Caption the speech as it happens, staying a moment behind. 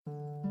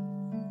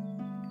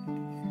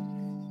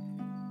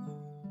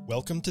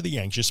Welcome to The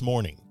Anxious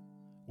Morning,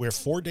 where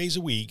 4 days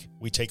a week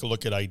we take a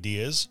look at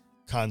ideas,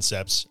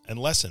 concepts, and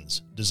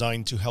lessons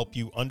designed to help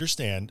you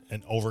understand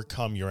and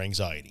overcome your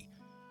anxiety.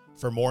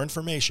 For more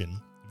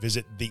information,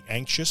 visit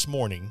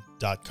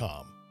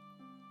theanxiousmorning.com.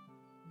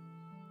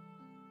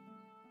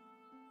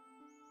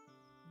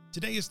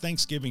 Today is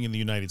Thanksgiving in the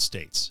United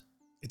States.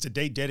 It's a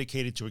day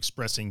dedicated to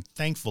expressing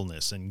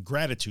thankfulness and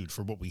gratitude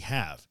for what we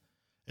have.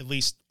 At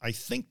least, I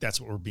think that's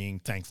what we're being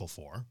thankful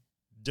for.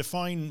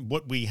 Define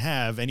what we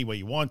have any way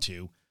you want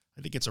to.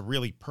 I think it's a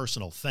really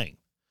personal thing.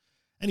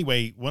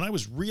 Anyway, when I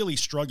was really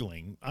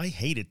struggling, I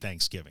hated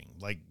Thanksgiving,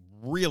 like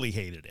really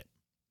hated it.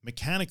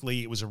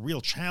 Mechanically, it was a real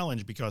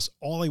challenge because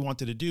all I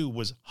wanted to do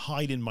was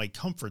hide in my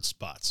comfort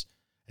spots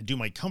and do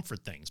my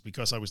comfort things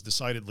because I was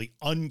decidedly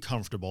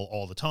uncomfortable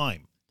all the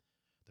time.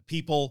 The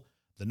people,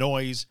 the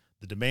noise,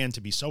 the demand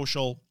to be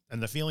social,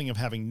 and the feeling of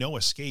having no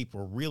escape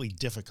were really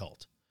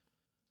difficult.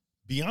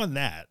 Beyond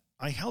that,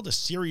 I held a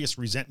serious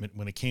resentment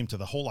when it came to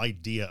the whole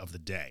idea of the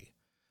day.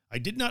 I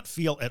did not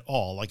feel at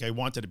all like I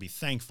wanted to be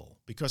thankful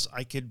because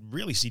I could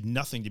really see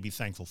nothing to be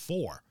thankful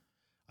for.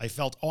 I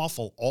felt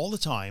awful all the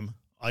time.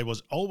 I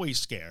was always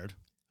scared,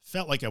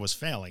 felt like I was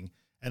failing,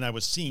 and I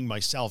was seeing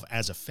myself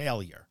as a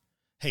failure.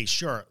 Hey,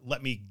 sure,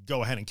 let me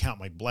go ahead and count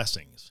my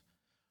blessings.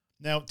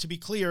 Now, to be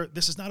clear,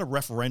 this is not a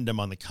referendum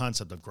on the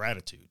concept of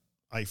gratitude.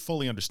 I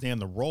fully understand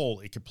the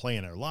role it could play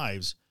in our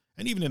lives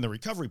and even in the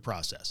recovery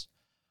process.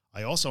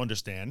 I also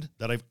understand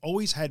that I've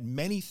always had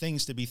many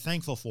things to be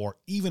thankful for,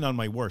 even on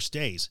my worst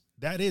days.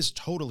 That is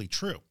totally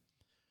true.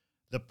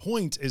 The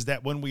point is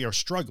that when we are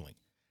struggling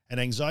and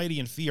anxiety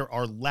and fear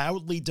are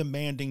loudly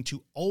demanding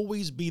to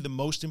always be the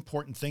most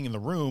important thing in the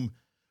room,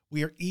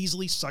 we are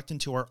easily sucked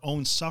into our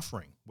own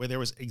suffering, where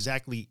there is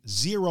exactly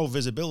zero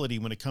visibility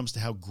when it comes to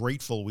how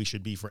grateful we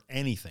should be for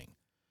anything.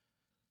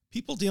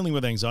 People dealing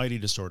with anxiety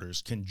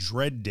disorders can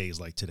dread days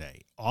like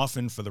today,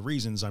 often for the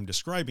reasons I'm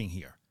describing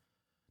here.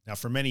 Now,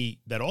 for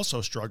many that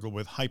also struggle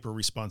with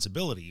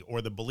hyper-responsibility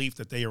or the belief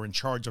that they are in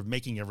charge of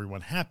making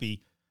everyone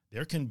happy,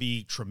 there can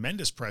be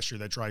tremendous pressure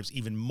that drives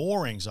even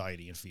more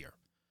anxiety and fear.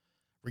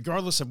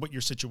 Regardless of what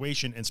your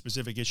situation and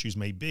specific issues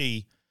may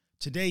be,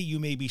 today you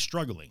may be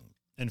struggling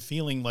and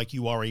feeling like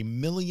you are a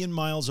million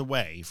miles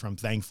away from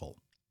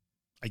thankful.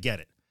 I get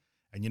it.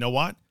 And you know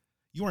what?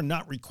 You are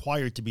not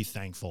required to be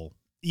thankful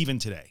even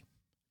today.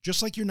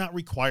 Just like you're not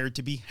required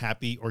to be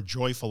happy or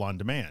joyful on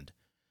demand.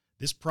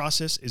 This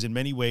process is in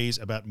many ways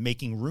about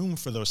making room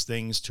for those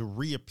things to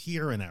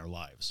reappear in our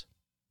lives.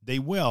 They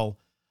will,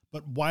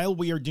 but while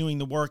we are doing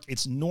the work,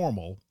 it's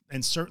normal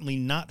and certainly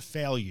not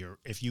failure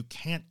if you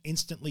can't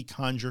instantly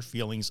conjure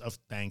feelings of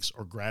thanks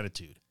or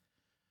gratitude.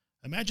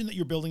 Imagine that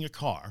you're building a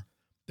car,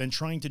 then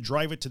trying to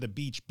drive it to the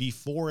beach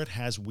before it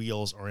has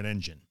wheels or an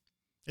engine.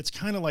 It's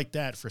kind of like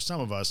that for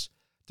some of us,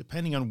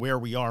 depending on where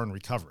we are in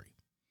recovery.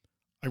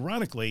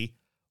 Ironically,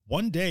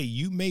 one day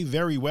you may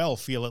very well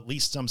feel at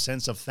least some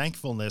sense of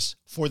thankfulness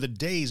for the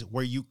days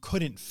where you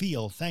couldn't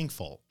feel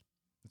thankful.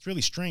 It's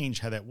really strange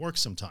how that works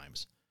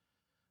sometimes.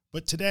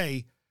 But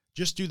today,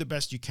 just do the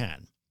best you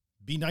can.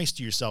 Be nice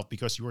to yourself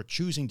because you are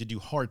choosing to do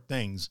hard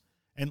things,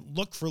 and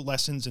look for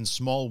lessons and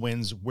small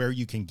wins where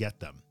you can get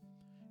them.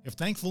 If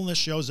thankfulness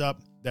shows up,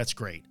 that's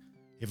great.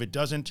 If it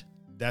doesn't,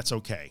 that's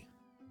okay.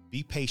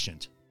 Be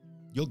patient.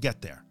 You'll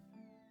get there.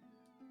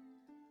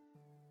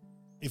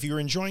 If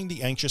you're enjoying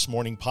the Anxious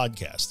Morning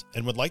podcast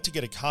and would like to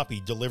get a copy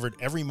delivered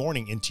every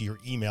morning into your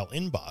email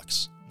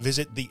inbox,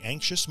 visit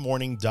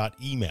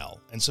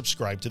theanxiousmorning.email and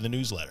subscribe to the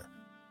newsletter.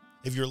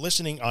 If you're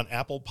listening on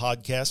Apple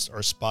Podcasts or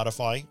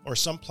Spotify or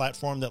some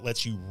platform that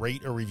lets you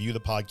rate or review the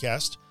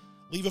podcast,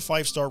 leave a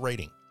 5-star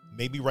rating.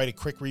 Maybe write a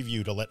quick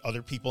review to let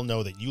other people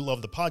know that you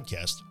love the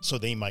podcast so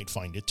they might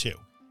find it too.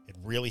 It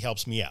really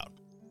helps me out.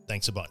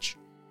 Thanks a bunch.